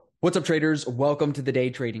What's up, traders? Welcome to the Day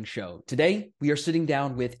Trading Show. Today, we are sitting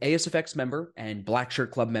down with ASFX member and Black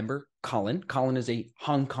Shirt Club member, Colin. Colin is a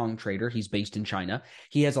Hong Kong trader. He's based in China.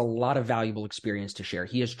 He has a lot of valuable experience to share.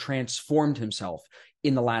 He has transformed himself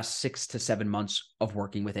in the last 6 to 7 months of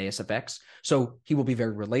working with ASFX. So he will be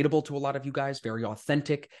very relatable to a lot of you guys, very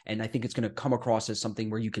authentic. And I think it's going to come across as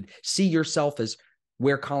something where you could see yourself as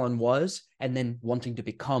where Colin was and then wanting to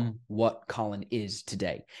become what Colin is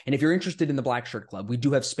today. And if you're interested in the Black Shirt Club, we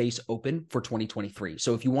do have space open for 2023.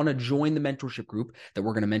 So if you want to join the mentorship group that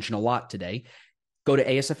we're going to mention a lot today, go to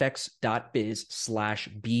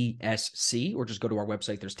asfx.biz/BSC or just go to our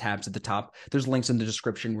website. There's tabs at the top. There's links in the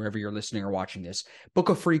description wherever you're listening or watching this. Book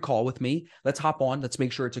a free call with me. Let's hop on. Let's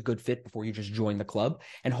make sure it's a good fit before you just join the club.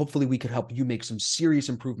 And hopefully we could help you make some serious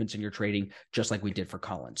improvements in your trading, just like we did for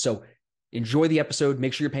Colin. So enjoy the episode.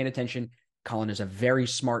 Make sure you're paying attention. Colin is a very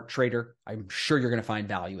smart trader. I'm sure you're going to find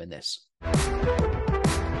value in this. All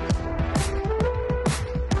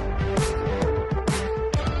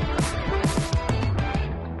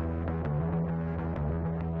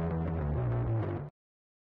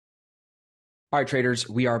right, traders,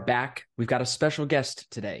 we are back. We've got a special guest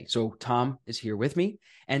today. So Tom is here with me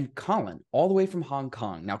and Colin, all the way from Hong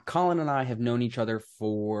Kong. Now, Colin and I have known each other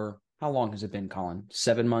for, how long has it been, Colin?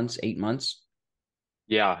 7 months, 8 months?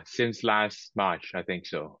 Yeah, since last March, I think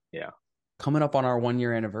so. Yeah. Coming up on our 1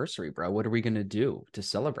 year anniversary, bro. What are we going to do to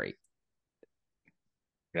celebrate?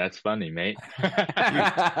 That's funny, mate.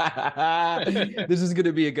 This is going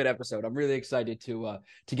to be a good episode. I'm really excited to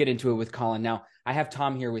get into it with Colin. Now, I have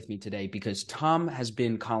Tom here with me today because Tom has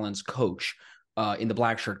been Colin's coach in the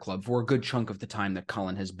Black Shirt Club for a good chunk of the time that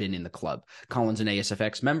Colin has been in the club. Colin's an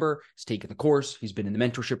ASFX member. He's taken the course. He's been in the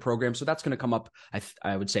mentorship program. So that's going to come up,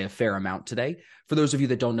 I would say, a fair amount today. For those of you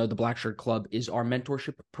that don't know, the Black Shirt Club is our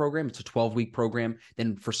mentorship program. It's a 12-week program.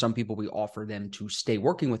 Then for some people, we offer them to stay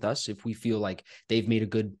working with us if we feel like they've made a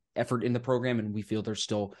good effort in the program and we feel there's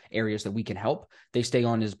still areas that we can help. They stay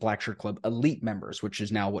on as Black Shirt Club Elite members, which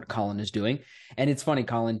is now what Colin is doing. And it's funny,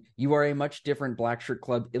 Colin, you are a much different Black Shirt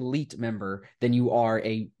Club Elite member than you are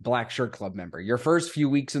a Black Shirt Club member. Your first few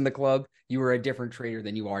weeks in the club, you were a different trader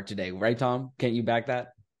than you are today, right, Tom? Can't you back that?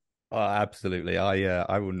 Oh, absolutely.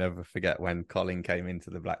 I will never forget when Colin came into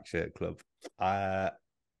the Black Shirt Club.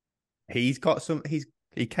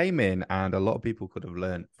 He came in and a lot of people could have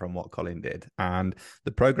learned from what Colin did. And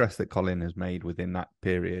the progress that Colin has made within that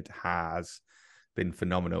period has been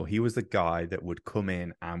phenomenal. He was the guy that would come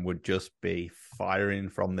in and would just be firing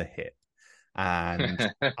from the hip.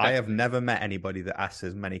 And I have never met anybody that asks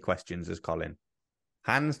as many questions as Colin.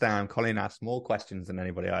 Hands down, Colin asks more questions than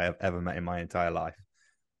anybody I have ever met in my entire life.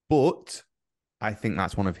 But I think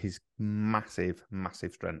that's one of his massive,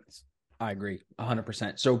 massive strengths. I agree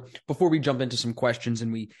 100%. So before we jump into some questions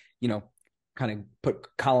and we, kind of put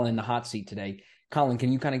Colin in the hot seat today, Colin,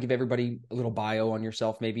 can you kind of give everybody a little bio on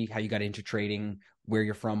yourself, maybe how you got into trading, where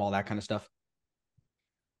you're from, all that kind of stuff?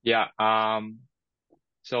 Yeah.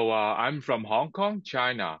 So I'm from Hong Kong,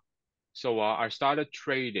 China. So I started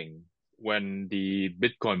trading when the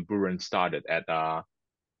Bitcoin bull run started at I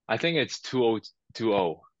think it's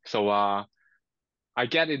 2020. So I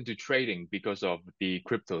get into trading because of the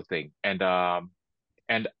crypto thing. And I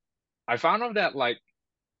found out that like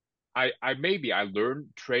I learned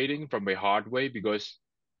trading from a hard way because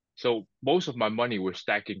so most of my money was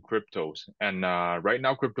stacked in cryptos. And right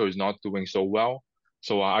now crypto is not doing so well.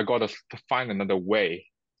 So I gotta find another way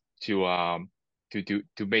to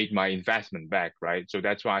make my investment back, right? So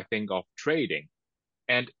that's why I think of trading.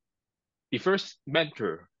 And the first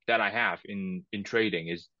mentor that I have in trading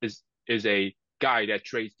is a guy that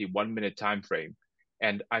trades the 1 minute time frame.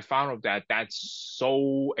 And I found out that that's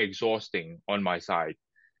so exhausting on my side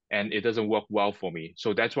and it doesn't work well for me.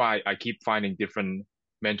 So that's why I keep finding different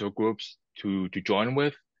mentor groups to join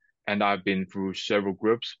with. And I've been through several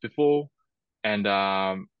groups before. And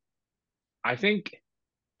I think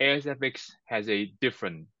ASFX has a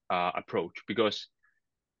different approach because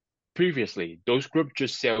previously those groups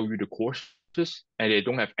just sell you the courses and they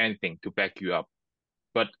don't have anything to back you up.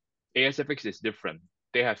 But ASFX is different.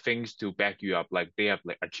 They have things to back you up. Like they have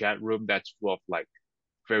like a chat room that's full of like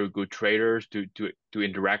very good traders to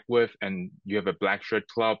interact with, and you have a Black Shirt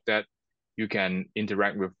Club that you can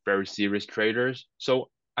interact with very serious traders. So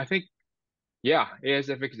I think, yeah,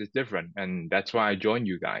 ASFX is different, and that's why I joined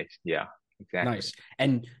you guys. Yeah, exactly. Nice.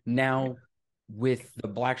 And now with the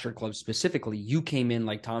Black Shirt Club specifically, you came in,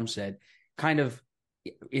 like Tom said, kind of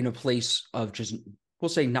in a place of just, we'll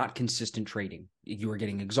say, not consistent trading. You were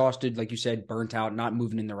getting exhausted, like you said, burnt out, not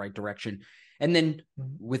moving in the right direction. And then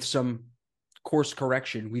with some course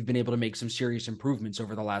correction, we've been able to make some serious improvements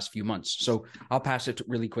over the last few months. So I'll pass it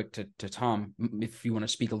really quick to Tom, if you want to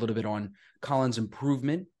speak a little bit on Colin's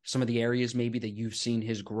improvement, some of the areas maybe that you've seen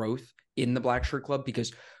his growth in the Black Shirt Club,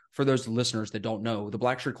 because for those listeners that don't know, the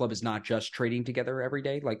Black Shirt Club is not just trading together every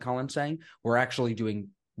day, like Colin's saying. We're actually doing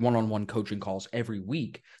one-on-one coaching calls every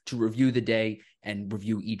week to review the day and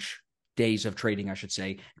review each days of trading, I should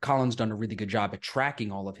say. Colin's done a really good job at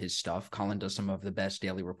tracking all of his stuff. Colin does some of the best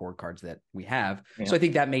daily report cards that we have. Yeah. So I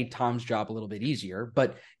think that made Tom's job a little bit easier.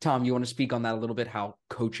 But Tom, you want to speak on that a little bit, how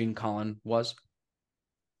coaching Colin was?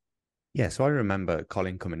 Yeah, so I remember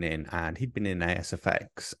Colin coming in and he'd been in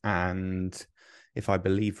ASFX, and if I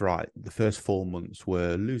believe right, the first 4 months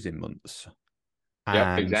were losing months.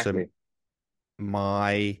 Yeah, exactly. So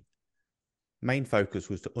my main focus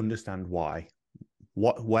was to understand why.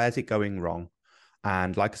 Where's it going wrong?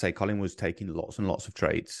 And like I say, Colin was taking lots and lots of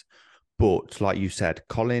trades. But like you said,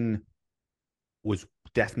 Colin was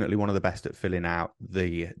definitely one of the best at filling out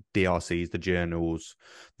the DRCs, the journals,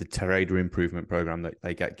 the trader improvement program that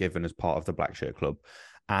they get given as part of the Black Shirt Club.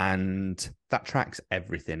 And that tracks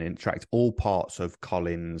everything. And it tracks all parts of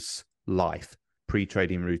Colin's life,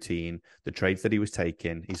 pre-trading routine, the trades that he was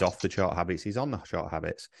taking, his off the chart habits, he's on the chart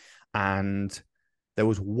habits. And there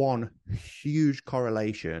was one huge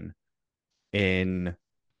correlation in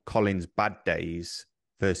Colin's bad days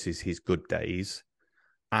versus his good days.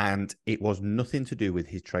 And it was nothing to do with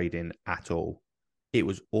his trading at all. It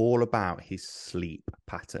was all about his sleep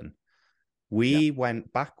pattern. We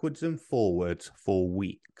went backwards and forwards for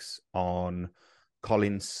weeks on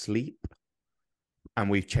Colin's sleep. And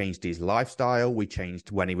we've changed his lifestyle. We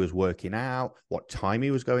changed when he was working out, what time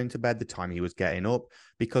he was going to bed, the time he was getting up,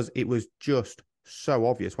 because it was just so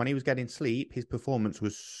obvious. When he was getting sleep, his performance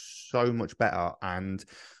was so much better. And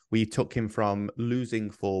we took him from losing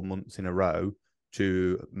 4 months in a row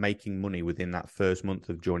to making money within that first month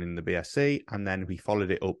of joining the BSC. And then we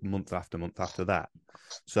followed it up month after that.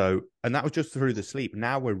 So, and that was just through the sleep.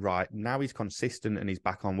 Now we're right. Now he's consistent and he's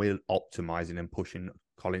back on. We're optimizing and pushing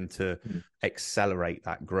Colin to accelerate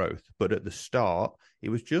that growth. But at the start, it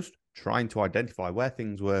was just trying to identify where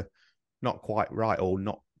things were not quite right or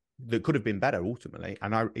not, that could have been better ultimately.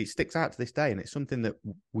 And it sticks out to this day. And it's something that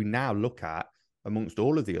we now look at amongst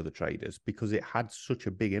all of the other traders because it had such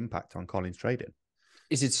a big impact on Colin's trading.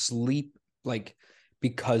 Is it sleep, like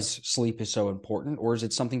because sleep is so important, or is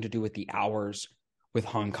it something to do with the hours with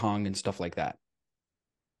Hong Kong and stuff like that?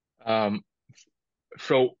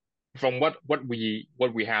 So from what we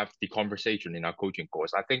have the conversation in our coaching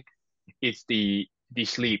course, I think it's the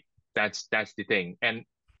sleep. That's the thing. And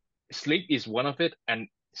sleep is one of it. And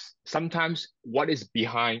sometimes what is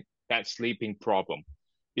behind that sleeping problem?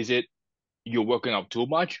 Is it you're working out too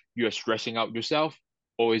much, you're stressing out yourself,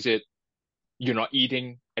 or is it you're not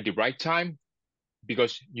eating at the right time?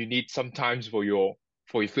 Because you need some time for your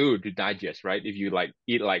food to digest, right? If you like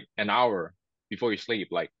eat like an hour before you sleep,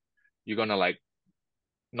 like you're gonna like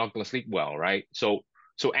not gonna sleep well, right? So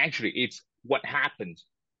actually it's what happens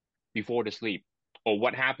before the sleep or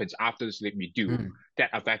what happens after the sleep you do that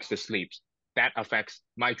affects the sleeps. That affects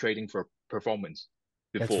my trading for performance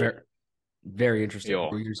before. That's very, very interesting.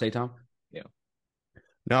 What were you gonna say, Tom? Yeah.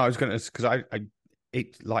 No, I was gonna, because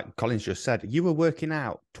it like Colin's just said, you were working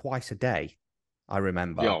out twice a day. I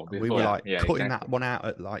remember we were like cutting that one out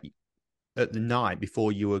at the night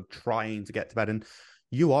before you were trying to get to bed. And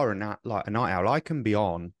you are a night owl. I can be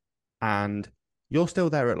on, and you're still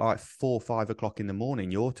there at like 4 or 5 o'clock in the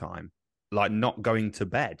morning your time, like not going to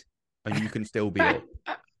bed, and you can still be up.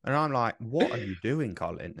 And I'm like, what are you doing,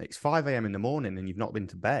 Colin? It's 5 a.m. in the morning and you've not been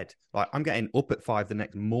to bed. Like I'm getting up at 5 the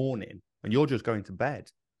next morning, and you're just going to bed.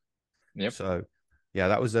 Yep. So. Yeah,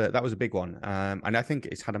 that was a big one, and I think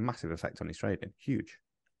it's had a massive effect on his trading. Huge.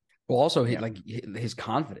 Well, also like his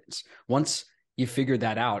confidence. Once you figured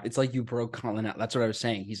that out, it's like you broke Colin out. That's what I was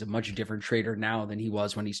saying. He's a much different trader now than he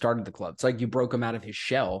was when he started the club. It's like you broke him out of his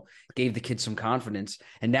shell, gave the kid some confidence,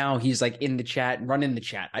 and now he's like in the chat, running the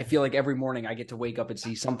chat. I feel like every morning I get to wake up and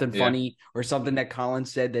see something funny or something that Colin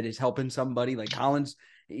said that is helping somebody. Like Colin's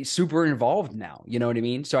super involved now. You know what I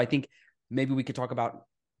mean? So I think maybe we could talk about,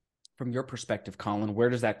 from your perspective, Colin, where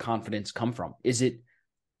does that confidence come from? Is it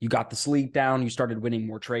you got the sleep down, you started winning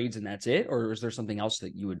more trades and that's it? Or is there something else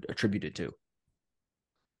that you would attribute it to?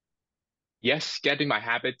 Yes, getting my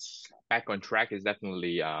habits back on track is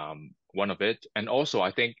definitely one of it. And also, I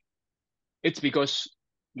think it's because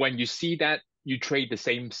when you see that you trade the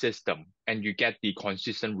same system and you get the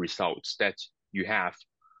consistent results that you have,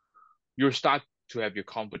 you start to have your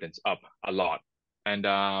confidence up a lot. And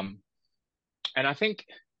I think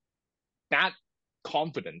that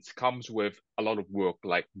confidence comes with a lot of work,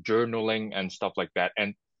 like journaling and stuff like that.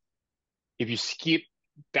 And if you skip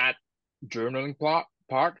that journaling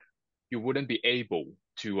part, you wouldn't be able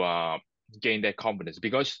to gain that confidence,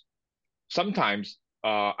 because sometimes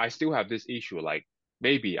I still have this issue, like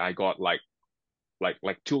maybe I got like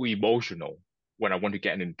too emotional when I want to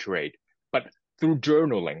get in a trade. But through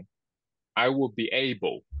journaling, I will be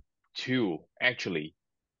able to actually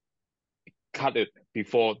cut it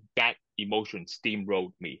before that emotion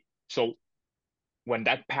steamrolled me. So when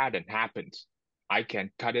that pattern happens, I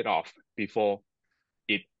can cut it off before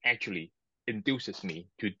it actually induces me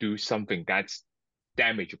to do something that's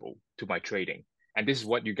damageable to my trading. And this is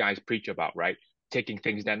what you guys preach about, right? Taking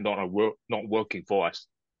things that not working for us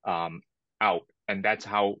out, and that's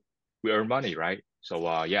how we earn money, right?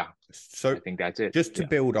 So yeah, So I think that's it. just to Yeah.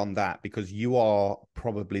 build on that, because you are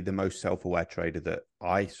probably the most self-aware trader that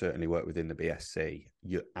I certainly work with in the BSC,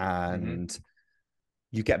 and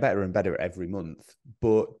you get better and better every month.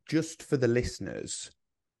 But just for the listeners,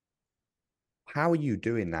 how are you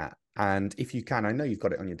doing that? And if you can, I know you've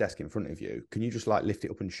got it on your desk in front of you. Can you just like lift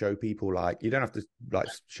it up and show people? Like, you don't have to like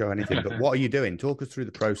show anything, but what are you doing? Talk us through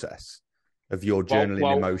the process of your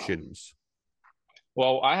journaling emotions.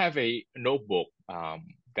 Well, I have a notebook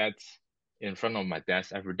that's in front of my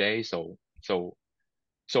desk every day. So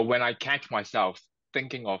when I catch myself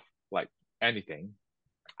thinking of like anything,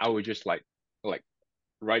 I would just like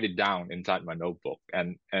write it down inside my notebook,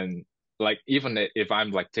 and like even if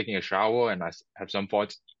I'm like taking a shower and I have some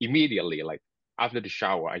thoughts, immediately like after the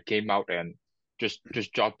shower I came out and just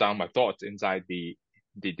jot down my thoughts inside the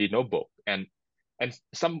notebook, and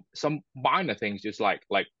some minor things, just like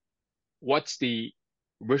what's the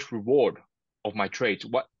risk reward of my trades,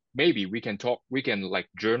 what maybe we can like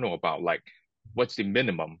journal about like what's the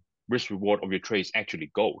minimum risk reward of your trades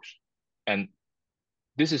actually goes. And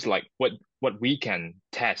this is like what we can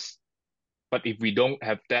test. But if we don't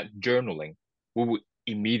have that journaling, we would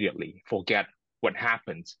immediately forget what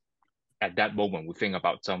happens at that moment we think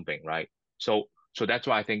about something, right? So that's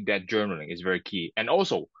why I think that journaling is very key. And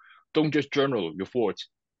also, don't just journal your thoughts,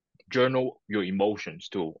 journal your emotions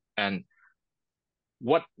too. And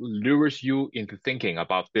what lures you into thinking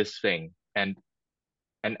about this thing, and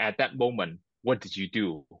at that moment, what did you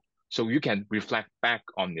do? So you can reflect back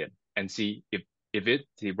on it and see if it's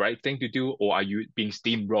the right thing to do, or are you being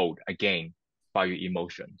steamrolled again by your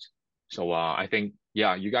emotions. So I think,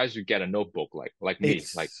 yeah, you guys should get a notebook like me,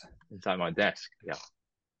 like inside my desk.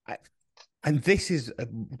 Yeah. And this is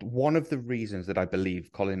one of the reasons that I believe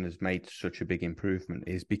Colin has made such a big improvement,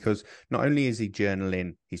 is because not only is he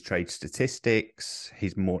journaling his trade statistics,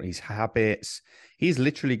 his habits, he's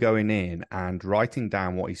literally going in and writing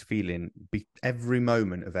down what he's feeling every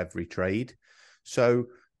moment of every trade. So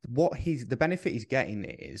the benefit he's getting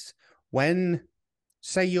is when,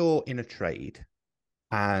 say you're in a trade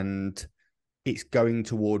and it's going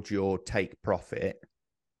towards your take profit,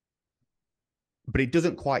 but it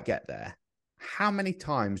doesn't quite get there. How many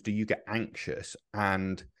times do you get anxious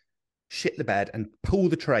and shit the bed and pull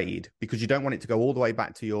the trade because you don't want it to go all the way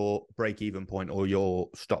back to your break-even point or your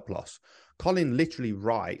stop loss? Colin literally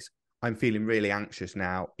writes, I'm feeling really anxious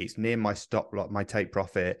now. It's near my stop loss, my take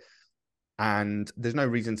profit, and there's no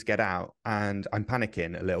reason to get out, and I'm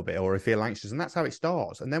panicking a little bit, or I feel anxious. And that's how it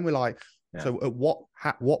starts. And then we're like, so at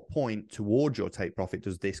what point towards your take profit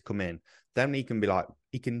does this come in? Then he can be like,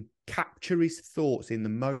 he can capture his thoughts in the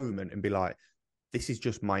moment and be like, this is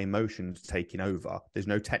just my emotions taking over. There's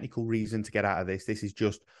no technical reason to get out of this. This is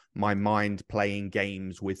just my mind playing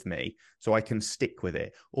games with me, so I can stick with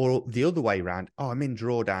it. Or the other way around, I'm in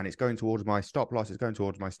drawdown. It's going towards my stop loss. It's going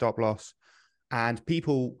towards my stop loss. And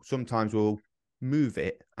people sometimes will move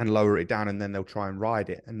it and lower it down, and then they'll try and ride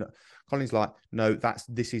it. And Colin's like, no,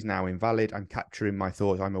 this is now invalid. I'm capturing my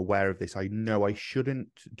thoughts. I'm aware of this. I know I shouldn't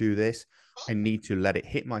do this. I need to let it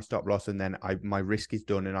hit my stop loss, and then my risk is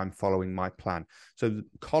done, and I'm following my plan. So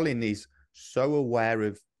Colin is so aware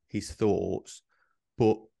of his thoughts,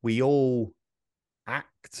 but we all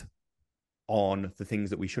act on the things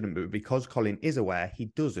that we shouldn't do. Because Colin is aware, he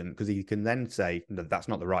doesn't, because he can then say, no, that's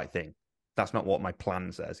not the right thing. That's not what my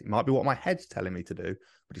plan says. It might be what my head's telling me to do,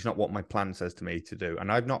 but it's not what my plan says to me to do. And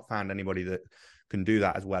I've not found anybody that can do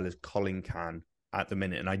that as well as Colin can at the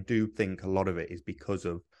minute. And I do think a lot of it is because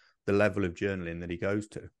of the level of journaling that he goes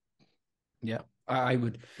to. Yeah,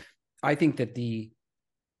 I think that the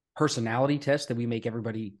personality test that we make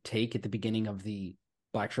everybody take at the beginning of the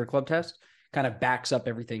Black Shirt Club test kind of backs up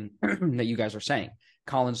everything that you guys are saying.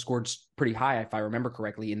 Colin scored pretty high, if I remember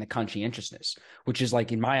correctly, in the conscientiousness, which is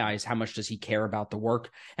like, in my eyes, how much does he care about the work?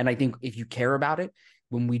 And I think if you care about it,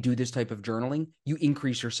 when we do this type of journaling, you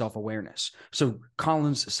increase your self-awareness. So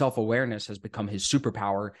Colin's self-awareness has become his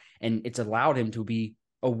superpower, and it's allowed him to be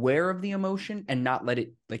aware of the emotion and not let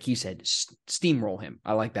it, like he said, steamroll him.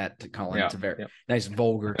 I like that, Colin. Yeah, It's a very yeah. nice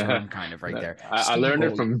vulgar term kind of right there. I learned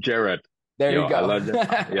it from Jared. There you go. I learned it.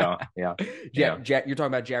 Yeah. You're talking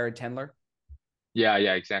about Jared Tendler? Yeah,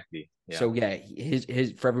 exactly. Yeah. So yeah,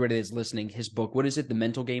 his for everybody that's listening, his book, what is it? The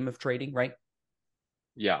Mental Game of Trading, right?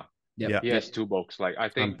 Yeah. Yep. Yeah. He has two books. Like I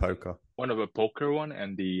think And poker. one of a poker one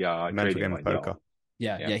and the Mental trading Game one. of Poker.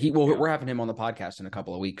 Yeah. We're having him on the podcast in a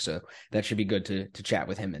couple of weeks, so that should be good to chat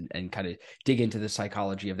with him and kind of dig into the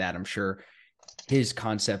psychology of that. I'm sure his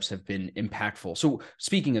concepts have been impactful. So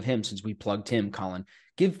speaking of him, since we plugged him, Colin,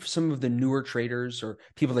 give some of the newer traders or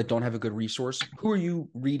people that don't have a good resource, who are you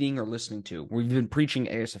reading or listening to? We've been preaching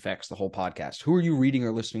ASFX the whole podcast. Who are you reading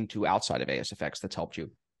or listening to outside of ASFX that's helped you?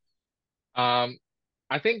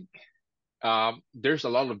 I think there's a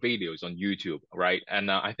lot of videos on YouTube, right?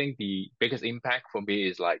 And I think the biggest impact for me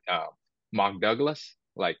is like Mark Douglas.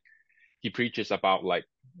 Like he preaches about like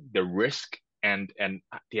the risk and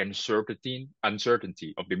the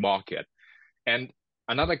uncertainty of the market. And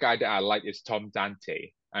another guy that I like is Tom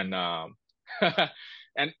Dante, and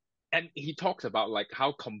and he talks about like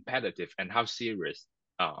how competitive and how serious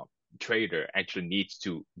trader actually needs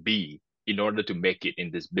to be in order to make it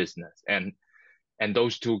in this business. And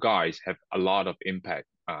those two guys have a lot of impact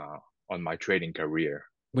on my trading career.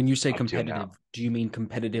 When you say competitive, do you mean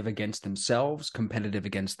competitive against themselves, competitive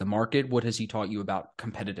against the market? What has he taught you about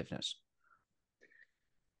competitiveness?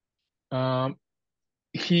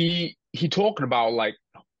 He talked about like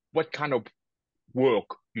what kind of work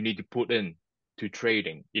you need to put in to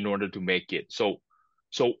trading in order to make it. So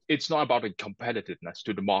it's not about the competitiveness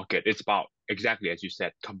to the market. It's about exactly as you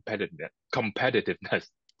said, competitiveness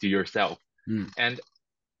to yourself.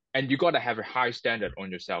 And you got to have a high standard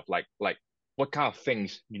on yourself, like what kind of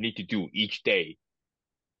things you need to do each day.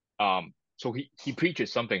 So he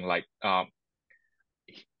preaches something like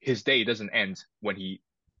his day doesn't end when he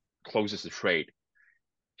closes the trade.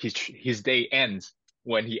 His day ends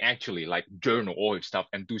when he actually like journal all his stuff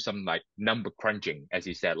and do some like number crunching, as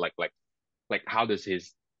he said, like how does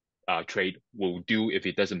his trade will do if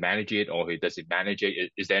he doesn't manage it or he doesn't manage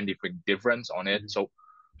it? Is there any difference on it?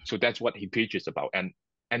 So that's what he preaches about. And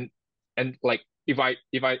like if I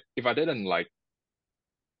didn't like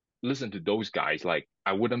listen to those guys, like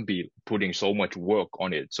I wouldn't be putting so much work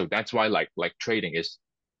on it. So that's why like trading is,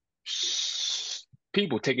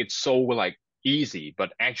 people take it so like easy,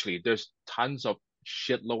 but actually there's tons of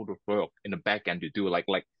shitload of work in the back end to do. Like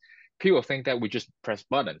people think that we just press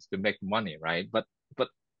buttons to make money, right? But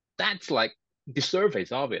that's like the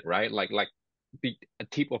surface of it, right? Like the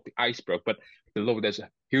tip of the iceberg, but below there's a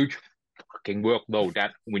huge fucking workload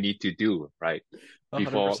that we need to do, right?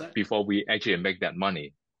 100%. Before we actually make that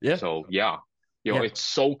money. Yeah. So yeah, it's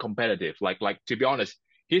so competitive. Like to be honest,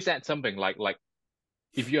 he said something like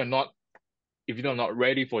if you're not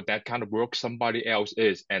ready for that kind of work, somebody else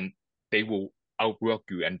is, and they will outwork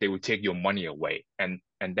you and they will take your money away. And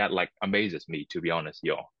that like amazes me, to be honest,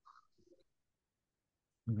 yo.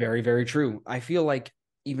 Very, very true. I feel like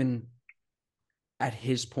even at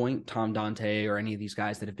his point, Tom Dante or any of these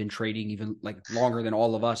guys that have been trading even like longer than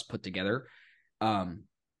all of us put together,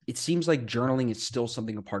 it seems like journaling is still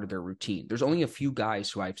something a part of their routine. There's only a few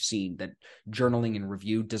guys who I've seen that journaling and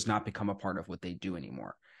review does not become a part of what they do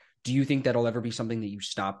anymore. Do you think that'll ever be something that you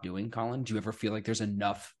stop doing, Colin? Do you ever feel like there's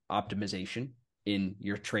enough optimization in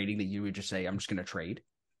your trading that you would just say, I'm just going to trade?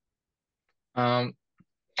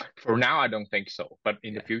 For now, I don't think so, but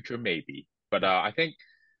in the future, maybe. But I think,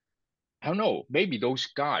 I don't know, maybe those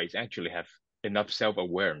guys actually have enough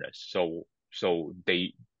self-awareness, so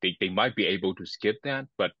they might be able to skip that.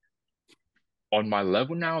 But on my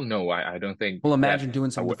level now, no, I don't think. Well, imagine doing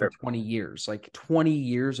something for 20 years, like 20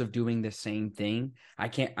 years of doing the same thing.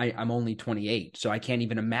 I'm only 28, so I can't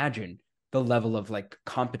even imagine the level of like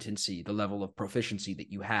competency, the level of proficiency that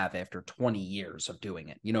you have after 20 years of doing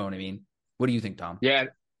it. You know what I mean? What do you think, Tom? Yeah.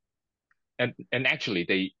 And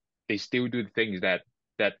actually they still do things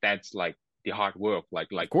that's like the hard work, like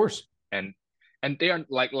of course. And they are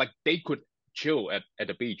like they could chill at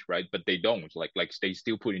the beach, right? But they don't, like they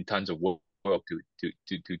still put in tons of work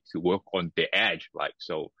to work on the edge. Like,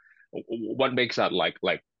 so what makes that like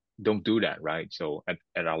don't do that, right? So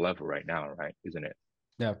at our level right now, right? Isn't it?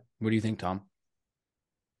 Yeah. What do you think, Tom?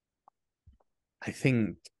 I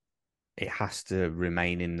think it has to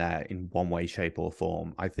remain in there in one way, shape, or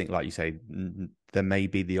form. I think, like you say, there may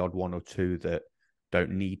be the odd one or two that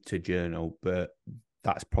don't need to journal, but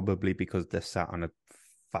that's probably because they're sat on a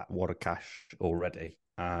fat wad of cash already.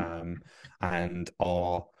 and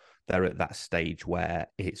they're at that stage where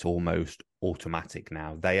it's almost automatic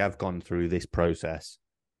now. They have gone through this process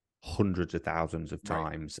hundreds of thousands of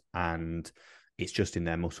times, and it's just in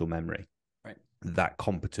their muscle memory. Right. That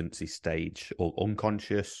competency stage, or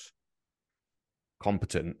unconscious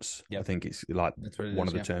competence, I think it's like one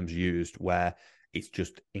of the terms used, where it's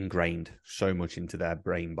just ingrained so much into their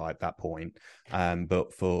brain by that point.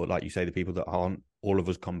 But for, like you say, the people that aren't, all of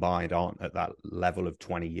us combined aren't at that level of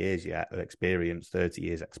 20 years yet of experience, 30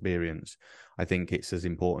 years experience. I think it's as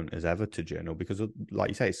important as ever to journal, because like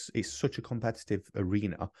you say, it's such a competitive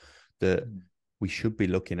arena that we should be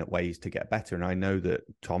looking at ways to get better. And I know that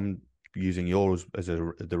Tom, using yours as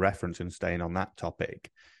the reference and staying on that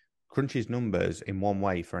topic, crunches numbers in one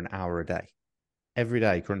way for an hour a day. Every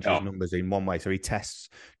day crunches numbers in one way. So he tests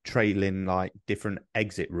trailing like different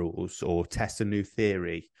exit rules, or tests a new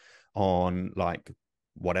theory on like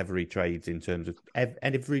whatever he trades in terms of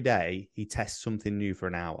every day he tests something new for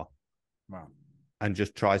an hour. Wow. And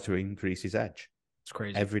just tries to increase his edge. It's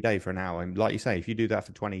crazy. Every day for an hour. And like you say, if you do that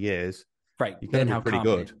for 20 years, right, you're going to be pretty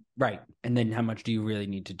good. Right. And then how much do you really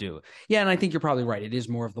need to do? Yeah, and I think you're probably right. It is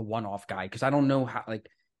more of the one-off guy, because I don't know how, like,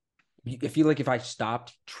 I feel like if I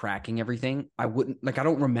stopped tracking everything, I wouldn't, like, I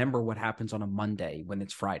don't remember what happens on a Monday when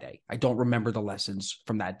it's Friday. I don't remember the lessons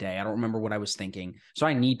from that day. I don't remember what I was thinking. So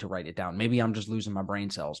I need to write it down. Maybe I'm just losing my brain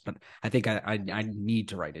cells, but I think I need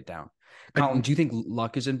to write it down. Colin, do you think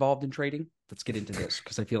luck is involved in trading? Let's get into this,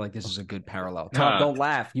 because I feel like this is a good parallel. Tom, don't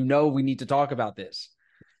laugh. You know we need to talk about this.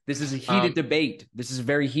 This is a heated debate. This is a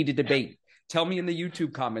very heated debate. Tell me in the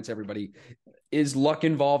YouTube comments, everybody, is luck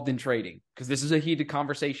involved in trading? Because this is a heated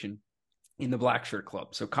conversation in the Black Shirt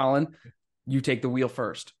Club. So, Colin, you take the wheel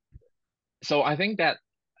first. So I think that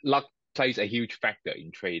luck plays a huge factor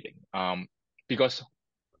in trading. Because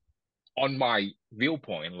on my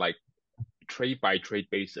viewpoint, like trade by trade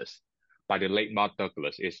basis by the late Mark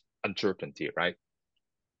Douglas is uncertainty, right?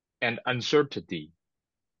 And uncertainty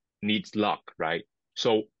needs luck, right?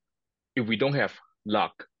 So if we don't have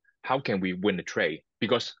luck, how can we win the trade?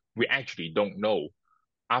 Because we actually don't know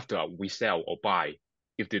after we sell or buy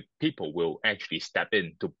if the people will actually step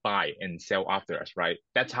in to buy and sell after us, right?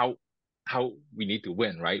 That's how we need to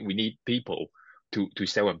win, right? We need people to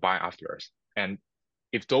sell and buy after us. And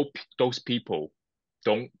if those people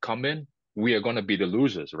don't come in, we are gonna be the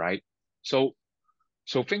losers, right? So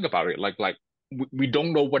think about it, like we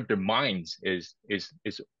don't know what their minds is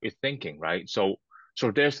thinking, right? So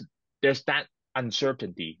there's that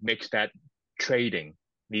uncertainty makes that trading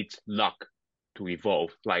needs luck to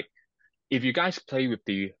evolve. Like if you guys play with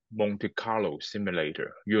the Monte Carlo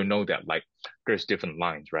simulator, you'll know that like there's different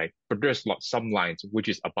lines, right? But there's some lines which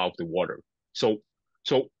is above the water. So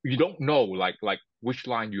you don't know like which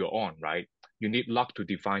line you're on, right? You need luck to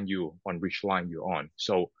define you on which line you're on.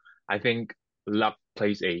 So I think luck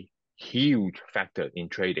plays a huge factor in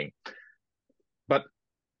trading. But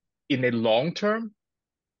in a long term,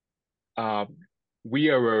 we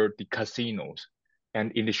are the casinos.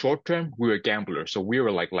 And in the short term, we were gamblers. So we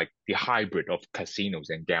were like the hybrid of casinos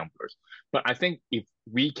and gamblers. But I think if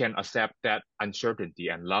we can accept that uncertainty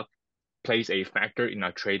and luck plays a factor in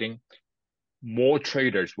our trading, more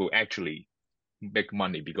traders will actually make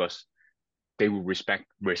money because they will respect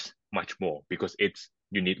risk much more, because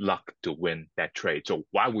you need luck to win that trade. So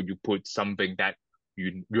why would you put something that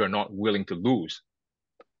you are not willing to lose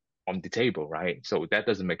on the table, right? So that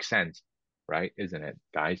doesn't make sense, right? Isn't it,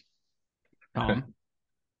 guys?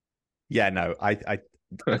 Yeah, no, I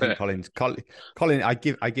think Colin, I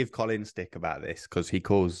give Colin stick about this, because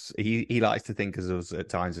he likes to think of us at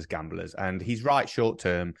times as gamblers, and he's right short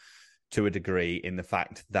term to a degree in the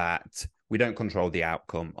fact that we don't control the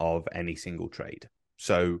outcome of any single trade.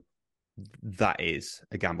 So that is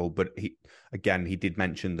a gamble. But he did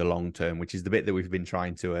mention the long term, which is the bit that we've been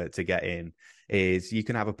trying to get in, is you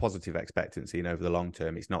can have a positive expectancy, and over the long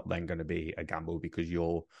term, it's not then going to be a gamble because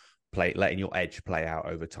you're letting your edge play out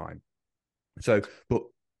over time. So, but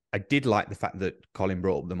I did like the fact that Colin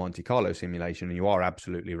brought up the Monte Carlo simulation, and you are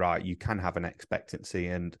absolutely right. You can have an expectancy,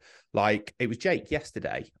 and like it was Jake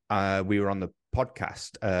yesterday, we were on the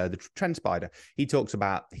podcast, the Trend Spider. He talks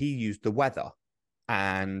about, he used the weather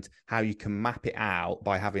and how you can map it out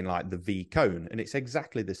by having like the V cone, and it's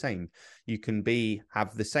exactly the same. You can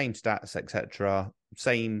have the same stats, etc.,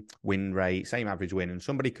 same win rate, same average win, and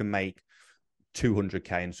somebody can make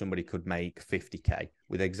 200k and somebody could make 50k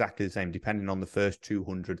with exactly the same, depending on the first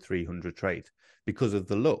 200, 300 trades, because of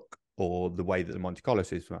the look or the way that the Monte Carlo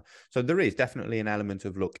system. So there is definitely an element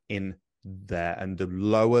of luck in there, and the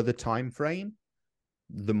lower the time frame,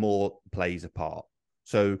 the more plays a part.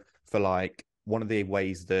 So for like one of the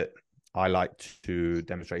ways that I like to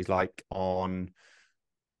demonstrate is like on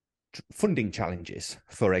funding challenges,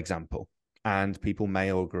 for example. And people may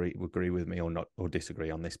agree with me or not, or disagree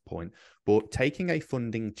on this point. But taking a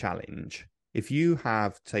funding challenge, if you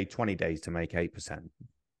have, say, 20 days to make 8%,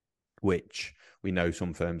 which we know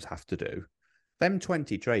some firms have to do, them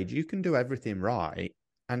 20 trades, you can do everything right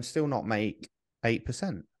and still not make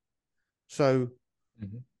 8%. So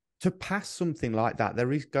to pass something like that,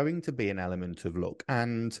 there is going to be an element of luck.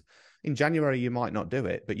 And in January, you might not do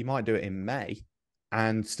it, but you might do it in May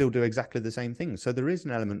and still do exactly the same thing. So there is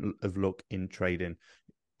an element of luck in trading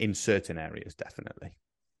in certain areas, definitely.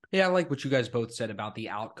 Yeah, I like what you guys both said about the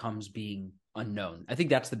outcomes being unknown. I think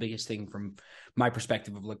that's the biggest thing from my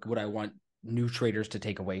perspective of like what I want new traders to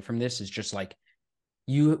take away from this is just like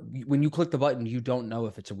when you click the button, you don't know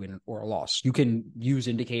if it's a win or a loss. You can use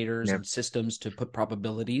indicators and systems to put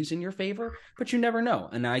probabilities in your favor, but you never know.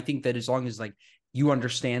 And I think that as long as like you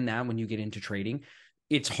understand that when you get into trading,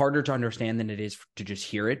 it's harder to understand than it is to just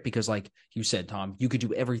hear it because like you said, Tom, you could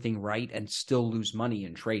do everything right and still lose money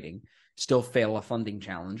in trading, still fail a funding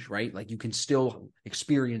challenge, right? Like you can still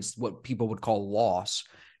experience what people would call loss.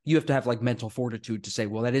 You have to have like mental fortitude to say,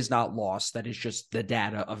 well, that is not loss. That is just the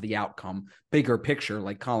data of the outcome. Bigger picture,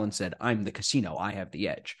 like Colin said, I'm the casino. I have the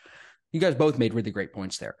edge. You guys both made really great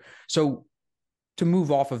points there. So to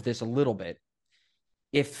move off of this a little bit,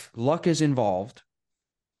 if luck is involved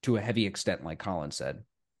to a heavy extent, like Colin said,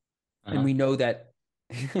 and we know that,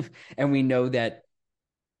 and we know that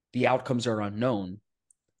the outcomes are unknown,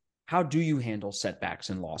 how do you handle setbacks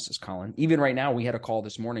and losses, Colin? Even right now, we had a call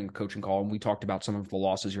this morning, a coaching call, and we talked about some of the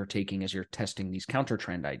losses you're taking as you're testing these counter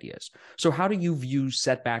trend ideas. So how do you view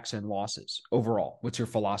setbacks and losses overall? What's your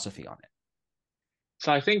philosophy on it?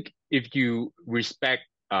 So I think if you respect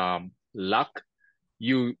luck,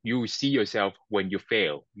 you see yourself when you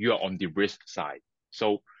fail, you are on the risk side.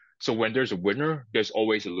 So when there's a winner, there's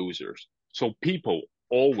always a losers. So people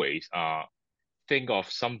always think of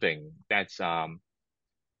something that's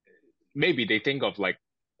maybe they think of like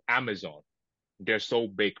Amazon. They're so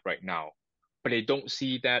big right now, but they don't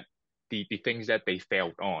see that the things that they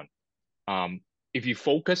failed on. If you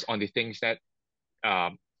focus on the things that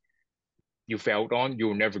you failed on,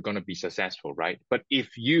 you're never gonna be successful, right? But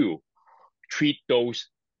if you treat those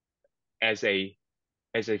as a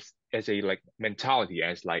as a like mentality,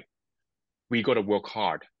 as like we gotta work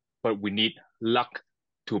hard, but we need luck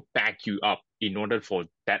to back you up in order for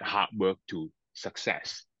that hard work to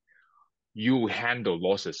success, you handle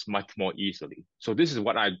losses much more easily. So this is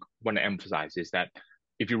what I want to emphasize is that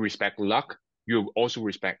if you respect luck, you also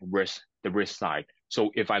respect risk, the risk side.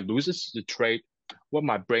 So if I loses the trade, what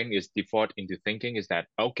my brain is default into thinking is that,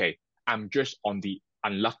 okay, I'm just on the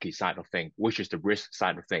unlucky side of thing, which is the risk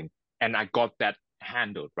side of thing. And I got that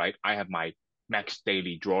handled, right? I have my max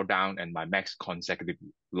daily drawdown and my max consecutive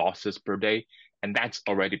losses per day. And that's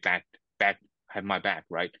already have my back,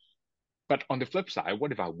 right? But on the flip side,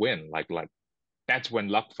 what if I win? Like that's when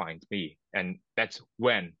luck finds me, and that's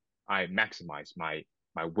when I maximize my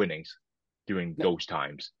winnings during those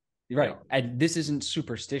times. Right. And this isn't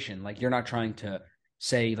superstition. Like you're not trying to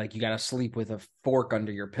say like you got to sleep with a fork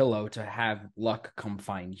under your pillow to have luck come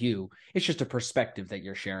find you. It's just a perspective that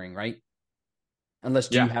you're sharing, right? Unless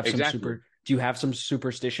do you have do you have some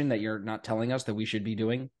superstition that you're not telling us that we should be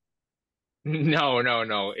doing?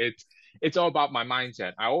 No. It's all about my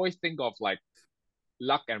mindset. I always think of like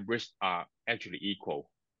luck and risk are actually equal.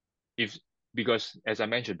 If because as I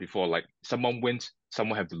mentioned before, like someone wins,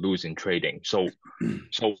 someone have to lose in trading. So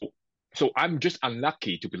I'm just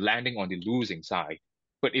unlucky to be landing on the losing side.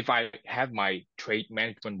 But if I have my trade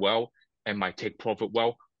management well and my take profit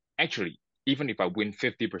well, actually, even if I win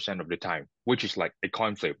 50% of the time, which is like a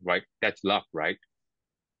coin flip, right? That's luck, right?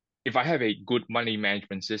 If I have a good money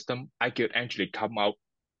management system, I could actually come out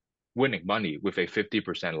winning money with a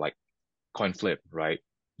 50% like coin flip, right?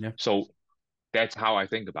 Yeah. So that's how I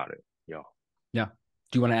think about it. Yeah. Yeah.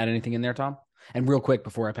 Do you want to add anything in there, Tom? And real quick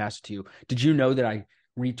before I pass it to you, did you know that I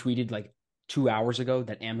retweeted like 2 hours ago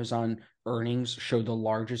that Amazon earnings showed the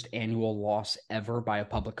largest annual loss ever by a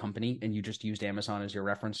public company, and you just used Amazon as your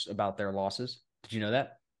reference about their losses? Did you know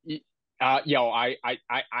that?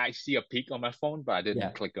 I see a peak on my phone, but I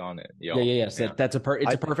didn't click on it. Yes. That's a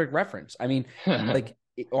perfect reference. I mean, like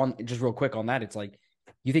on just real quick on that, it's like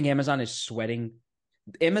you think Amazon is sweating.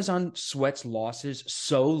 Amazon sweats losses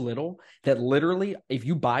so little that literally if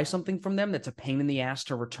you buy something from them that's a pain in the ass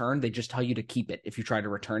to return, they just tell you to keep it if you try to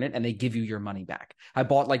return it, and they give you your money back. I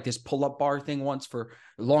bought like this pull-up bar thing once for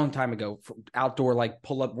a long time ago, for outdoor like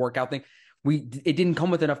pull-up workout thing. it didn't come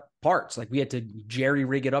with enough parts. Like we had to jerry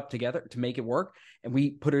rig it up together to make it work, and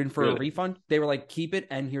we put it in for a refund. They were like, keep it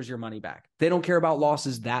and here's your money back. They don't care about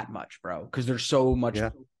losses that much, bro, because there's so much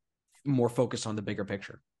more focused on the bigger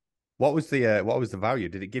picture. What was the value?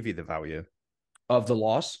 Did it give you the value of the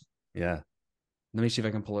loss? Yeah. Let me see if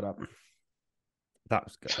I can pull it up.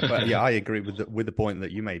 That's good. But yeah, I agree with the point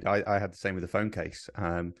that you made. I had the same with the phone case.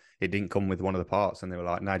 It didn't come with one of the parts, and they were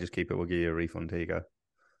like, "No, just keep it. We'll give you a refund. Here you go."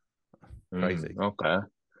 Crazy. Okay.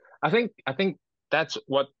 I think that's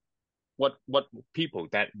what people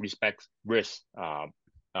that respect risk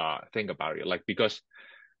think about it. Like because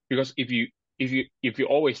if you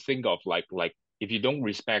always think of like if you don't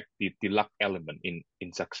respect the luck element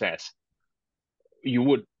in success, you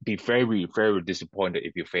would be very, very disappointed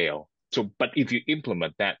if you fail. So, but if you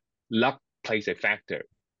implement that, luck plays a factor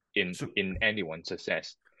in anyone's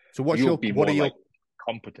success. So what are your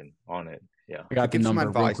competent on it? Yeah. I got the some number.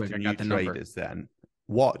 advice to new traders then.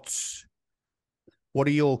 What are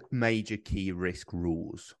your major key risk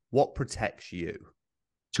rules? What protects you?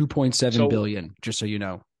 2.7 billion, just so you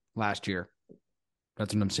know, last year.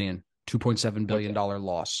 That's what I'm seeing. $2.7 billion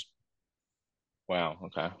loss. Wow.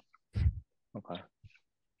 Okay.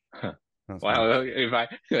 Wow.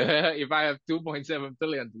 If I have 2.7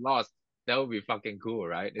 billion loss, that would be fucking cool,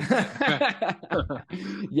 right?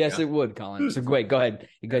 Yes, it would, Colin. So wait, go ahead.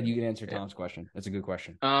 You can answer Tom's question. That's a good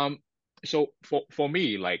question. So for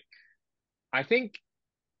me, like, I think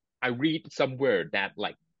I read somewhere that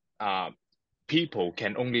like people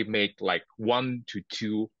can only make like 1 to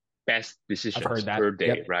 2 best decisions per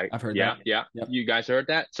day, right? I've heard that. Yeah. Yep. You guys heard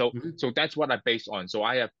that? So so that's what I base on. So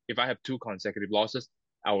if I have 2 consecutive losses,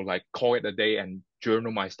 I will like call it a day and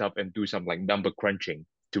journal my stuff and do some like number crunching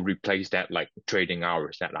to replace that like trading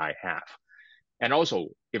hours that I have. And also,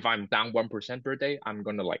 if I'm down 1% per day, I'm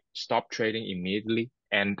gonna like stop trading immediately,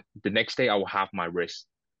 and the next day I will have my risk.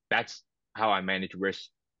 That's how I manage risk,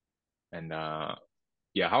 and how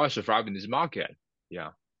I survive in this market.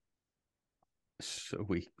 Yeah.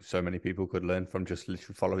 So many people could learn from just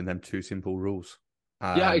literally following them 2 simple rules.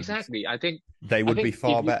 Yeah, exactly. I think they would be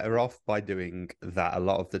far better off by doing that a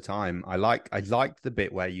lot of the time. I liked the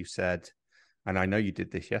bit where you said, and I know you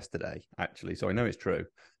did this yesterday, actually, so I know it's true,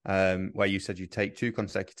 where you said you take 2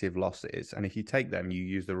 consecutive losses, and if you take them, you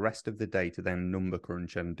use the rest of the day to then number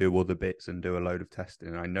crunch and do other bits and do a load of testing.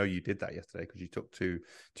 And I know you did that yesterday because you took two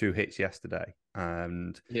hits yesterday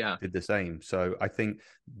and did the same. So I think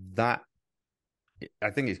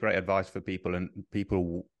it's great advice for people, and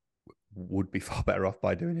people would be far better off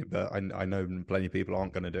by doing it, but I know plenty of people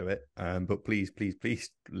aren't going to do it. But please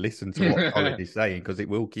listen to what Colin is saying, because it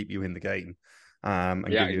will keep you in the game and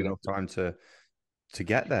give you enough time to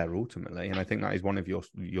get there ultimately. And I think that is one of your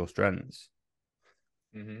strengths.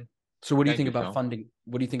 Mm-hmm. So what do you think about funding?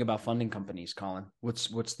 What do you think about funding companies, Colin? What's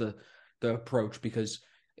the approach? Because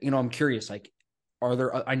I'm curious. Like,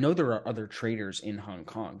 I know there are other traders in Hong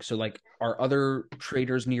Kong. So like, are other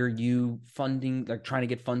traders near you funding, like trying to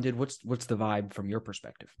get funded? What's the vibe from your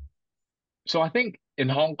perspective? So I think in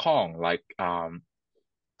Hong Kong, like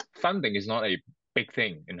funding is not a big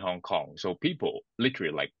thing in Hong Kong. So people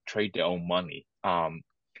literally like trade their own money.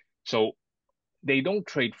 So they don't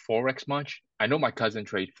trade Forex much. I know my cousin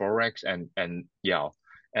trade Forex and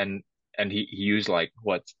he used like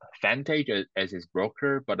Vantage as his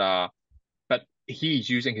broker, but he's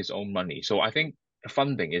using his own money. So I think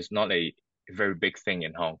funding is not a very big thing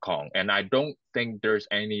in Hong Kong. And I don't think there's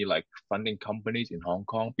any like funding companies in Hong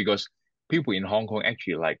Kong, because people in Hong Kong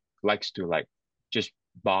actually likes to like just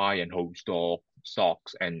buy and hold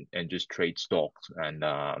stocks and just trade stocks. And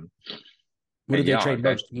what do they trade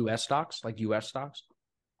most? US stocks? Like US stocks?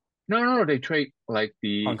 No, they trade like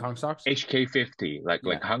the Hong Kong stocks, HK50, like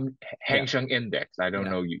Hang Seng Index. I don't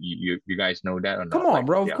know, you guys know that or not? Come on,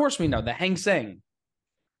 bro. Of course we know the Hang Seng.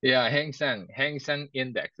 Yeah, Hang Seng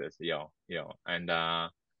indexes, and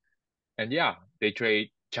they trade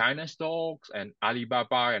China stocks and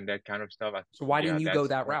Alibaba and that kind of stuff. So why didn't you go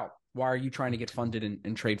that route? Why are you trying to get funded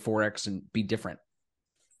and trade Forex and be different?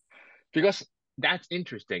 Because that's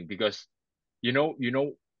interesting. Because you know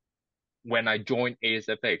when I joined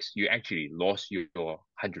ASFX, you actually lost your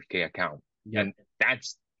 100K account, and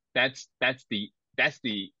that's actually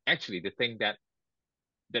the thing that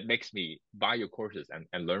makes me buy your courses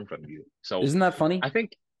and learn from you. So isn't that funny? I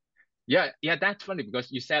think, yeah, that's funny,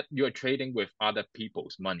 because you said you're trading with other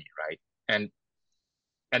people's money, right? And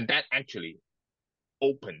that actually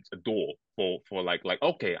opens a door for like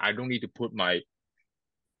okay, I don't need to put my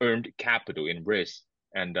earned capital in risk.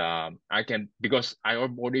 And I can, because I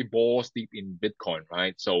already balls deep in Bitcoin,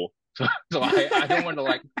 right? So So I don't want to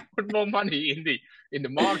like put more money in the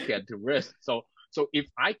market to risk. So if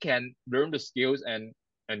I can learn the skills and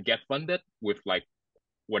get funded with like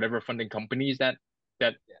whatever funding companies that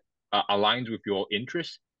aligns with your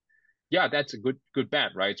interests, yeah, that's a good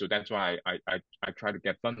bet, right? So that's why I try to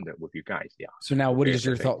get funded with you guys. Yeah. So now, So what is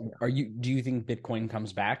your basically, thought? Do you think Bitcoin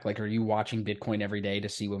comes back? Like, are you watching Bitcoin every day to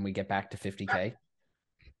see when we get back to 50K?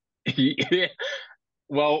 yeah.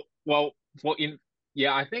 Well, for in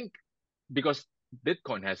yeah, I think because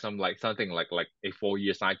Bitcoin has something like a 4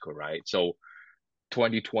 year cycle, right? So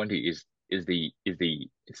 2020 is the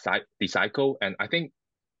cycle, and I think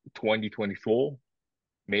 2024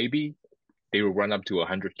 maybe they will run up to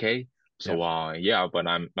 100K. Yeah. So yeah, but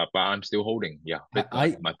I'm still holding, yeah,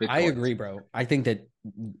 I my I Bitcoins. agree, bro. I think that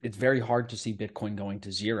it's very hard to see Bitcoin going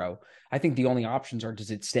to zero. I think the only options are,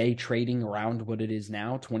 does it stay trading around what it is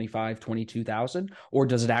now, 25, 22,000, or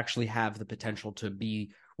does it actually have the potential to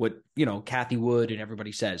be what, Kathy Wood and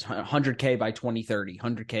everybody says, 100K by 2030,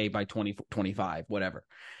 100K by 2025, whatever.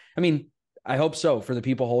 I mean, I hope so for the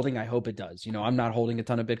people holding. I hope it does. I'm not holding a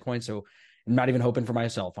ton of Bitcoin, so I'm not even hoping for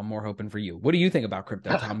myself. I'm more hoping for you. What do you think about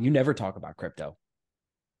crypto, Tom? You never talk about crypto.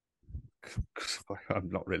 I'm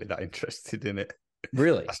not really that interested in it.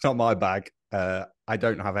 Really? That's not my bag. I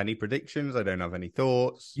don't have any predictions. I don't have any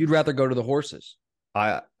thoughts. You'd rather go to the horses.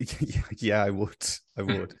 I yeah, I would. I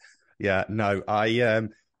would. Yeah, no, I,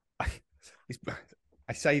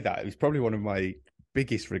 I say that it was probably one of my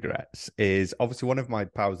biggest regrets is obviously one of my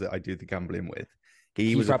pals that I do the gambling with. He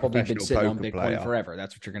He's was a probably been professional sitting on poker Bitcoin player. forever.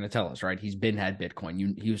 That's what you're going to tell us, right? He's been had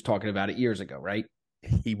Bitcoin. He was talking about it years ago, right?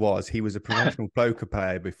 He was a professional poker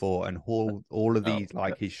player before, and all of Oh, these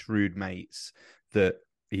like his shrewd mates that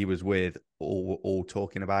he was with all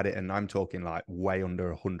talking about it, and I'm talking like way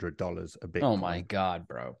under $100 a Oh my Bitcoin. God,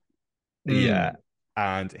 bro. Yeah.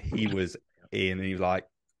 And he was in, and he was like,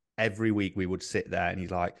 every week we would sit there and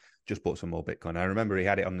he's like, just bought some more Bitcoin. I remember he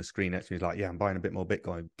had it on the screen next to me. He's like, yeah, I'm buying a bit more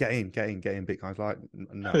Bitcoin. Get in. Bitcoin. I was like,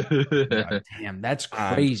 no, no. Damn, that's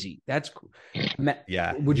And crazy.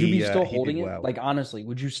 yeah, Would you be still he did holding it? well. Like, honestly,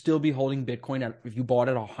 would you still be holding Bitcoin if you bought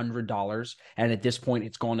it $100 and at this point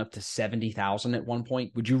it's gone up to 70,000 at one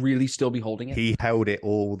point? Would you really still be holding it? He held it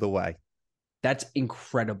all the way. That's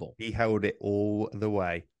incredible. He held it all the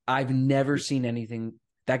way. I've never seen anything.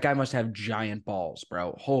 That guy must have giant balls,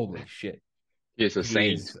 bro. Holy shit. he's a He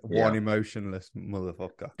saint. is one Yeah. emotionless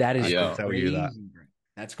motherfucker. That I is can Yeah. tell you that. crazy.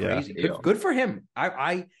 That's Yeah. crazy. Yeah. Good for him.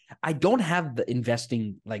 I don't have the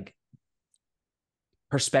investing like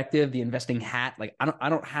perspective, the investing hat. Like I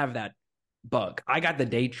don't have that bug. I got the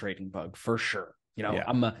day trading bug for sure. Yeah.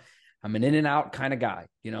 I'm an in and out kind of guy,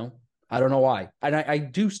 I don't know why. And I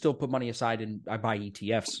do still put money aside and I buy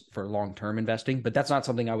ETFs for long-term investing, but that's not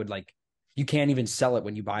something I would like. You can't even sell it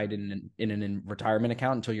when you buy it in an retirement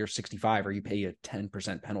account until you're 65 or you pay a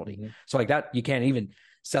 10% penalty. Mm-hmm. So like that, you can't even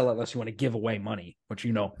sell it unless you want to give away money, which,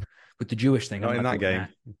 with the Jewish thing, Not I'm in not that doing game.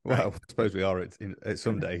 that. Well, Right. I suppose we are at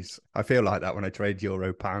some days. I feel like that when I trade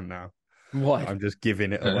euro pound now. What? I'm just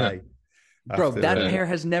giving it away. Bro, that After pair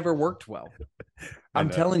has never worked well. I I'm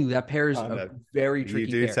know. telling you, that pair is I a know. very You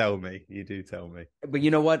tricky do pair. tell me. You do tell me. But you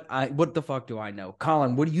know what? What the fuck do I know?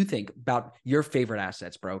 Colin, what do you think about your favorite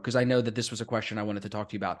assets, bro? Because I know that this was a question I wanted to talk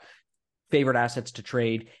to you about. Favorite assets to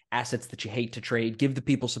trade, assets that you hate to trade. Give the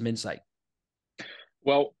people some insight.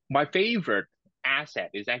 Well, my favorite asset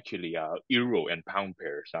is actually euro and pound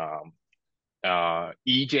pairs.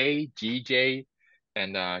 EJ, GJ,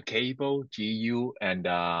 and cable, GU,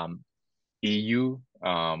 and EU.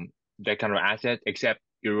 That kind of asset, except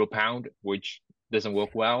euro pound, which doesn't work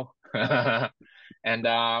well. And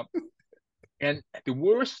and the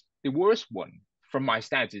worst one from my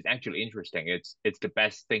stats is actually interesting. It's the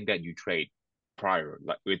best thing that you trade prior.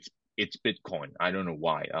 Like it's Bitcoin. I don't know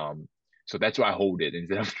why. So that's why I hold it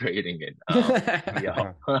instead of trading it.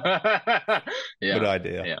 Yeah. Good Yeah.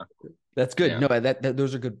 idea. Yeah. That's good. Yeah. No, that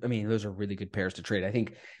those are good. I mean, those are really good pairs to trade. I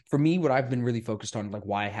think for me, what I've been really focused on, like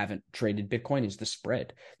why I haven't traded Bitcoin, is the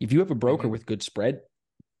spread. If you have a broker Mhm. with good spread,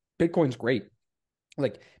 Bitcoin's great.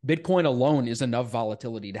 Like Bitcoin alone is enough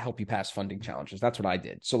volatility to help you pass funding challenges. That's what I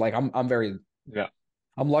did. So like Yeah.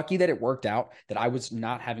 I'm lucky that it worked out, that I was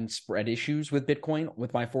not having spread issues with Bitcoin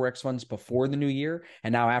with my Forex funds before the new year.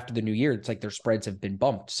 And now after the new year, it's like their spreads have been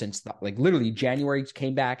bumped since like literally January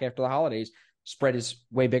came back after the holidays. Spread is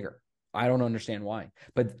way bigger. I don't understand why,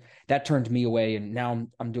 but that turned me away. And now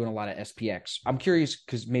I'm doing a lot of SPX. I'm curious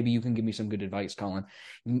because maybe you can give me some good advice, Colin.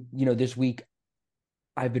 This week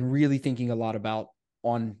I've been really thinking a lot about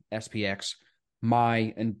on SPX,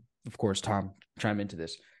 and of course, Tom, chime into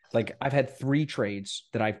this. Like I've had 3 trades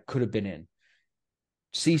that I could have been in.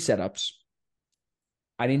 C setups.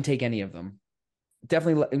 I didn't take any of them.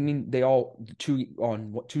 Definitely, I mean, they all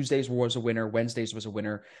on Tuesdays was a winner, Wednesdays was a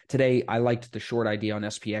winner. Today, I liked the short idea on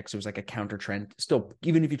SPX. It was like a counter trend. Still,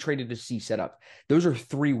 even if you traded a C setup, those are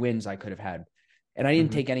 3 wins I could have had, and I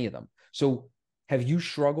didn't take any of them. So, have you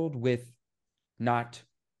struggled with not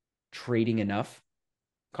trading enough,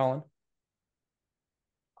 Colin?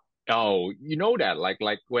 Oh, you know that like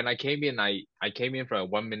when I came in, I came in for a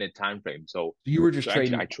 1 minute time frame. You were just So actually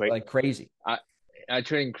I trading trade like crazy. I I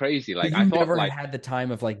trading crazy. But Like I you thought never like had the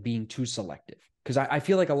time of like being too selective. Because I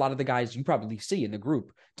feel like a lot of the guys you probably see in the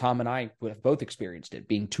group, Tom and I would have both experienced it,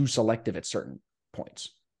 being too selective at certain points.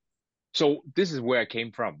 so this is where I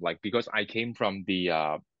came from. Like because I came from the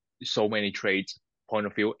so many trades point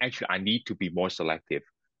of view. Actually, I need to be more selective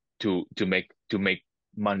to make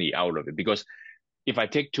money out of it. Because if I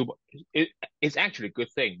take too, it it's actually a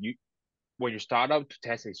good thing. You when you start out to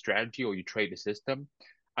test a strategy or you trade a system,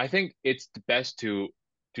 I think it's the best to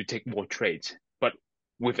take more trades, but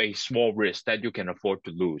with a small risk that you can afford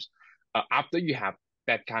to lose. After you have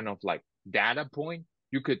that kind of like data point,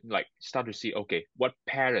 you could like start to see, okay, what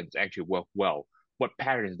patterns actually work well, what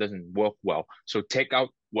patterns doesn't work well. So take out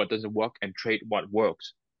what doesn't work and trade what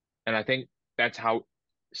works. And I think that's how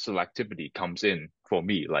selectivity comes in for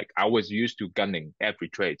me. Like I was used to gunning every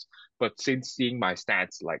trades, but since seeing my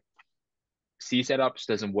stats, like C setups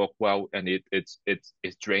doesn't work well, and it's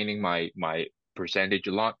draining my percentage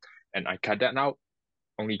a lot, and I cut that out.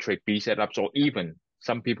 Only trade B setups, or even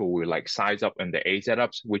some people will like size up in the A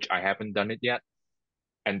setups, which I haven't done it yet.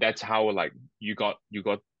 And that's how like you got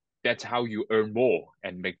that's how you earn more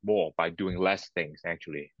and make more by doing less things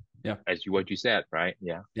actually, Yeah. as you what you said, right?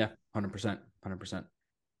 Yeah. Yeah. 100%. 100%.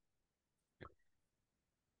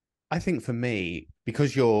 I think for me,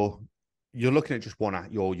 because you're looking at just one,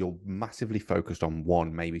 you're massively focused on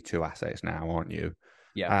one, maybe two assets now, aren't you?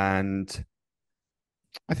 Yeah. And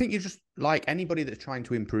I think you're just like anybody that's trying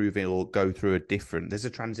to improve it or go through a different, there's a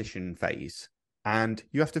transition phase and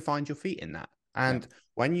you have to find your feet in that. Yeah. And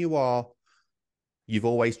when you've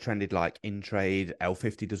always trended like in trade,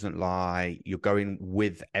 L50 doesn't lie, you're going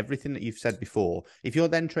with everything that you've said before. If you're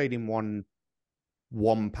then trading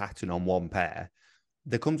one pattern on one pair,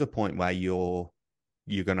 there comes a point where you're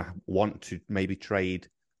going to want to maybe trade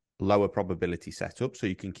lower probability setup so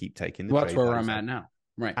you can keep taking the Well, that's trade. where I'm at now.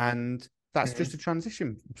 Right. And that's Mm-hmm. just a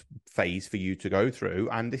transition phase for you to go through.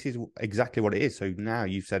 And this is exactly what it is. So now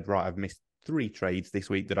you've said, right, I've missed 3 trades this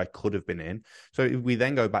week that I could have been in. So if we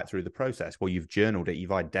then go back through the process, well, you've journaled it,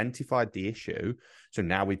 you've identified the issue. So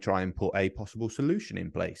now we try and put a possible solution in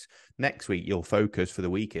place. Next week, your focus for the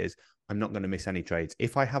week is, I'm not going to miss any trades.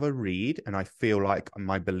 If I have a read and I feel like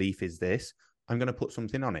my belief is this, I'm going to put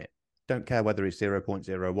something on it. Don't care whether it's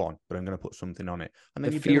 0.01, but I'm going to put something on it. And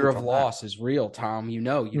then The you fear build of from that. loss is real, Tom. You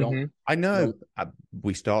don't, Mm-hmm. I you know. don't,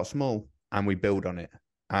 We start small and we build on it.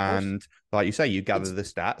 of course. And like you say, you gather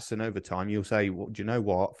It's, the stats, and over time you'll say, well, do you know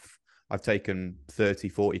what? I've taken 30,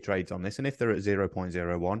 40 trades on this. And if they're at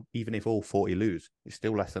 0.01, even if all 40 lose, it's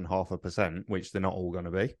still less than 0.5%, which they're not all going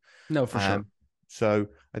to be. no, for sure. So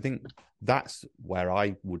I think that's where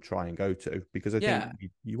I would try and go to, because I think Yeah.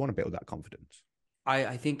 you want to build that confidence.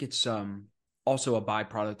 I think it's also a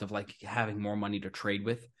byproduct of like having more money to trade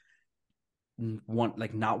with,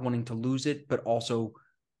 like not wanting to lose it, but also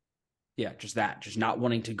just not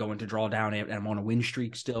wanting to go into drawdown and I'm on a win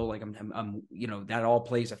streak still. Like I'm that all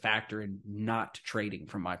plays a factor in not trading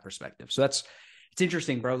from my perspective. So it's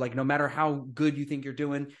interesting, bro. Like no matter how good you think you're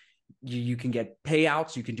doing, you can get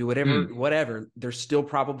payouts, you can do whatever. There's still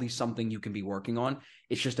probably something you can be working on.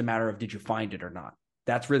 It's just a matter of did you find it or not.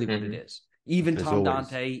 That's really what it is. Even There's Tom always...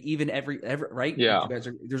 Dante, even every right. Yeah. Like you guys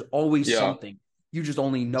there's always Yeah. something. You just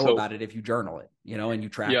only know So about it if you journal it, and you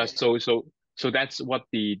track yeah, it. so that's what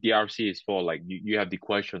the DRC is for. Like you have the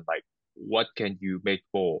question like what can you make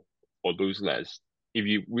more or lose less? If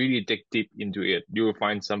you really dig deep into it, you will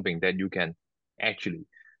find something that you can actually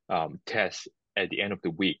test at the end of the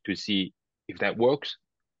week to see if that works.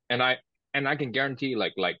 And I can guarantee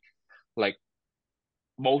like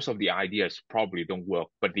most of the ideas probably don't work,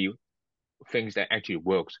 but the things that actually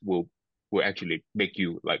works will actually make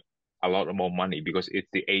you like a lot more money because it's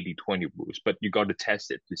the 80-20 rules, but you got to test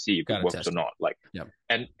it to see if it Got to works or test it. not. Like, Yep.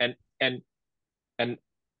 and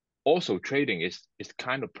also trading is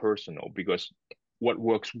kind of personal because what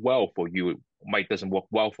works well for you might doesn't work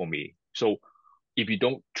well for me. So if you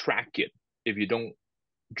don't track it, if you don't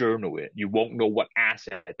journal it, you won't know what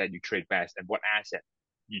asset that you trade best and what asset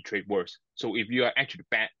you trade worse. So if you are actually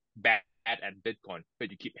bad at Bitcoin, but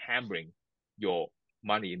you keep hammering your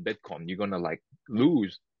money in Bitcoin, you're gonna like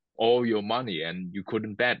lose all your money and you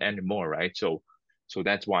couldn't bet anymore, right? So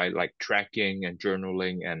that's why like tracking and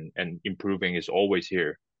journaling and improving is always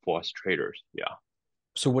here for us traders. Yeah.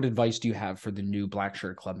 So what advice do you have for the new Black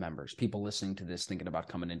Shirt Club members, people listening to this, thinking about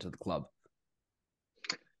coming into the club?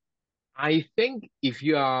 I think if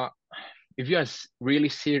you are really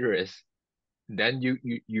serious, then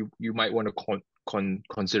you might want to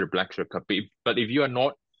consider Black Shirt Club. But if you are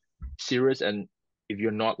not serious and if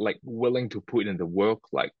you're not like willing to put in the work,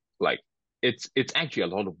 like it's actually a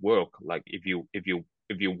lot of work. Like if you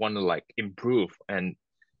want to like improve and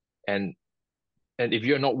and if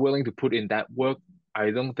you're not willing to put in that work, I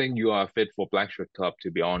don't think you are fit for Black Shirt Club,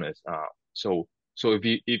 to be honest. So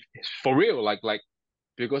if for real,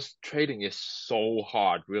 because trading is so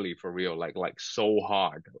hard, really for real, like so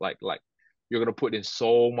hard, like you're gonna put in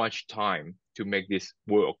so much time to make this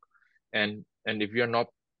work, and if you're not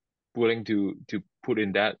willing to put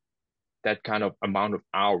in that kind of amount of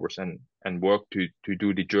hours and work to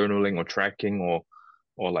do the journaling or tracking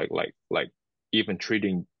or like even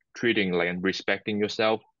treating like and respecting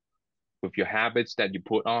yourself with your habits that you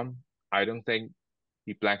put on, I don't think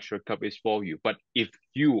the Black Shirt Cup is for you. But if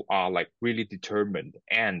you are like really determined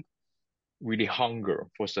and really hunger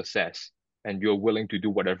for success and you're willing to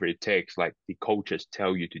do whatever it takes, like the coaches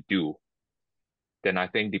tell you to do, then I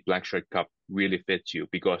think the Black Shirt Cup really fits you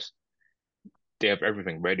because they have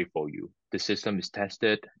everything ready for you. The system is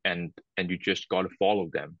tested and you just got to follow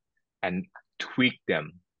them and tweak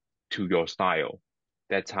them to your style.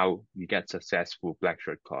 That's how you get successful Black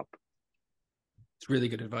Shirt Club. It's really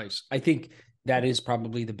good advice. I think that is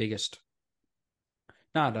probably the biggest,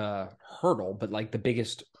 not a hurdle, but like the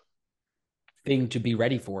biggest thing to be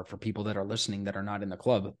ready for people that are listening that are not in the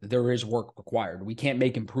club. There is work required. We can't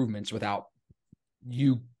make improvements without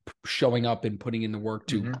you showing up and putting in the work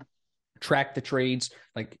to track the trades,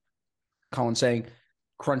 like Colin saying,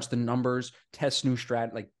 crunch the numbers, test new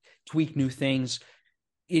like tweak new things.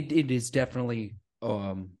 It is definitely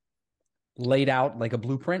laid out like a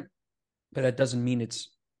blueprint, but that doesn't mean it's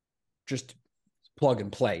just plug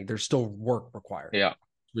and play. There's still work required. Yeah.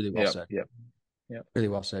 Really well said. Yeah. Really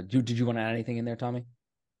well said. Did you want to add anything in there, Tommy?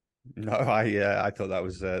 No, I thought that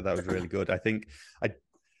was really good. I think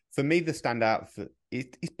for me the standout for is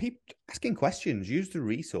people asking questions. Use the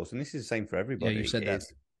resource, and this is the same for everybody. Yeah, you said that.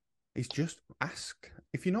 It's just ask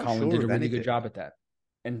if you're not Colin sure. did a of really anything. good job at that,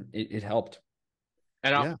 and it helped.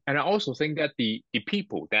 And I also think that the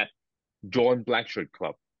people that join Black Shirt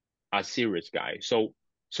Club are serious guys. So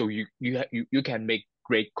you can make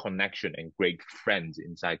great connection and great friends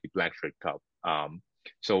inside the Black Shirt Club.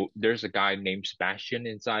 So there's a guy named Sebastian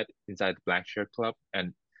inside the Black Shirt Club,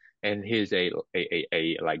 and he's a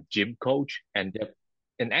like gym coach, and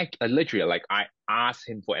literally like I asked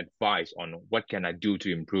him for advice on what can I do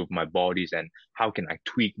to improve my bodies and how can I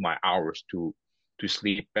tweak my hours to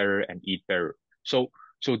sleep better and eat better. So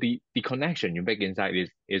the connection you make inside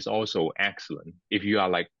is also excellent if you are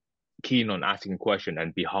like keen on asking question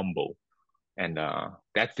and be humble. And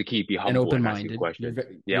that's the key. Be humble and open-minded.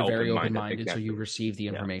 You're very open-minded, exactly. So you receive the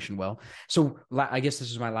information well. So I guess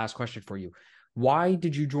this is my last question for you. Why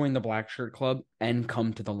did you join the Black Shirt Club and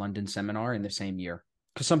come to the London seminar in the same year?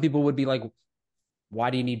 Because some people would be like, why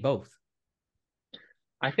do you need both?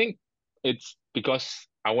 I think it's because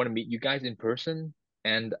I want to meet you guys in person,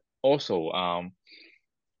 and also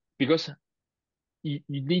because you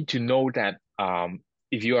need to know that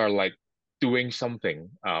if you are like doing something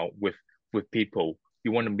with people,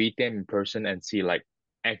 you want to meet them in person and see like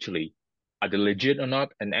actually are they legit or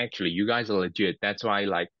not, and actually you guys are legit. That's why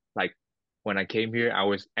like when I came here, I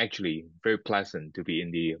was actually very pleasant to be in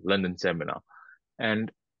the London seminar.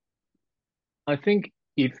 And I think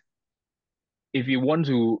if you want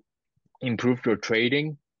to improve your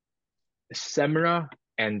trading, seminar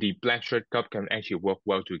and the Black Shirt Cup can actually work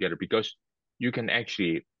well together because you can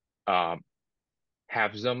actually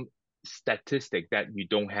have some statistic that you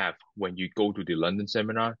don't have when you go to the London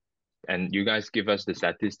seminar, and you guys give us the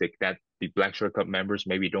statistic that the Black Shirt Cup members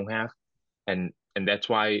maybe don't have, and that's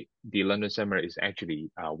why the London seminar is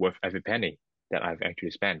actually worth every penny that I've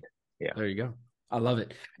actually spent. Yeah, there you go. I love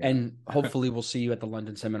it, and hopefully we'll see you at the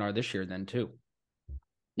London seminar this year then too.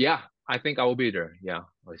 Yeah, I think I will be there. Yeah,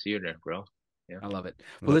 I'll see you there, bro. Yeah, I love it.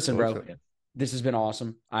 Well, listen, bro, this has been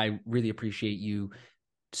awesome. I really appreciate you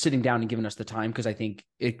sitting down and giving us the time because I think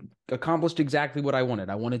it accomplished exactly what I wanted.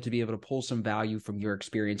 I wanted to be able to pull some value from your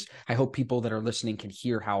experience. I hope people that are listening can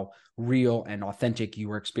hear how real and authentic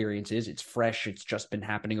your experience is. It's fresh. It's just been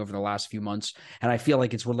happening over the last few months. And I feel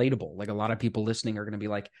like it's relatable. Like a lot of people listening are going to be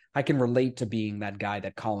like, I can relate to being that guy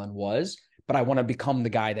that Colin was, but I want to become the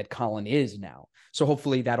guy that Colin is now. So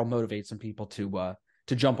hopefully that'll motivate some people to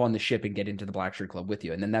jump on the ship and get into the Black Shirt Club with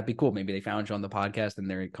you. And then that'd be cool. Maybe they found you on the podcast and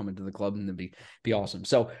they're coming to the club, and it'd be awesome.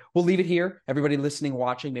 So we'll leave it here. Everybody listening,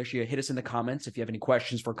 watching, make sure you hit us in the comments. If you have any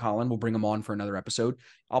questions for Colin, we'll bring him on for another episode.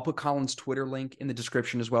 I'll put Colin's Twitter link in the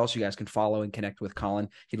description as well, so you guys can follow and connect with Colin.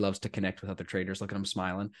 He loves to connect with other traders. Look at him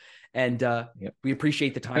smiling. And we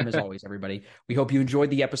appreciate the time as always, everybody. We hope you enjoyed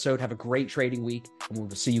the episode. Have a great trading week, and we'll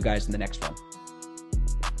see you guys in the next one.